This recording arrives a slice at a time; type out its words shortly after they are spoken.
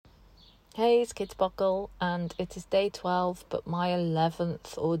Hey, it's Kids Buckle, and it is day 12, but my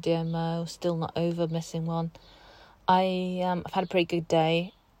 11th audio mo, still not over, missing one. I've had a pretty good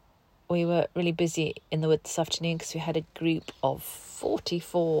day. We were really busy in the woods this afternoon because we had a group of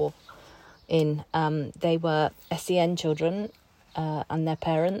 44 in. They were SEN children and their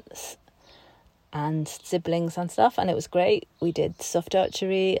parents and siblings and stuff, and it was great. We did soft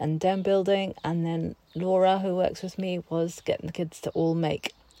archery and down building, and then Laura, who works with me, was getting the kids to all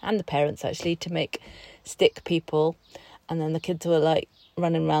make, and the parents actually, to make stick people, and then the kids were like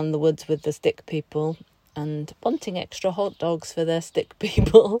running around the woods with the stick people and wanting extra hot dogs for their stick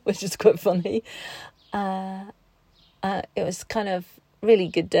people, which is quite funny. It was kind of really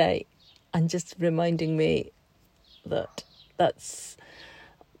good day, and just reminding me that that's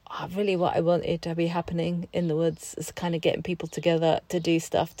really what I wanted to be happening in the woods, is kind of getting people together to do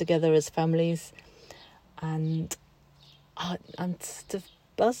stuff together as families. And I'm just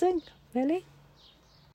buzzing, really.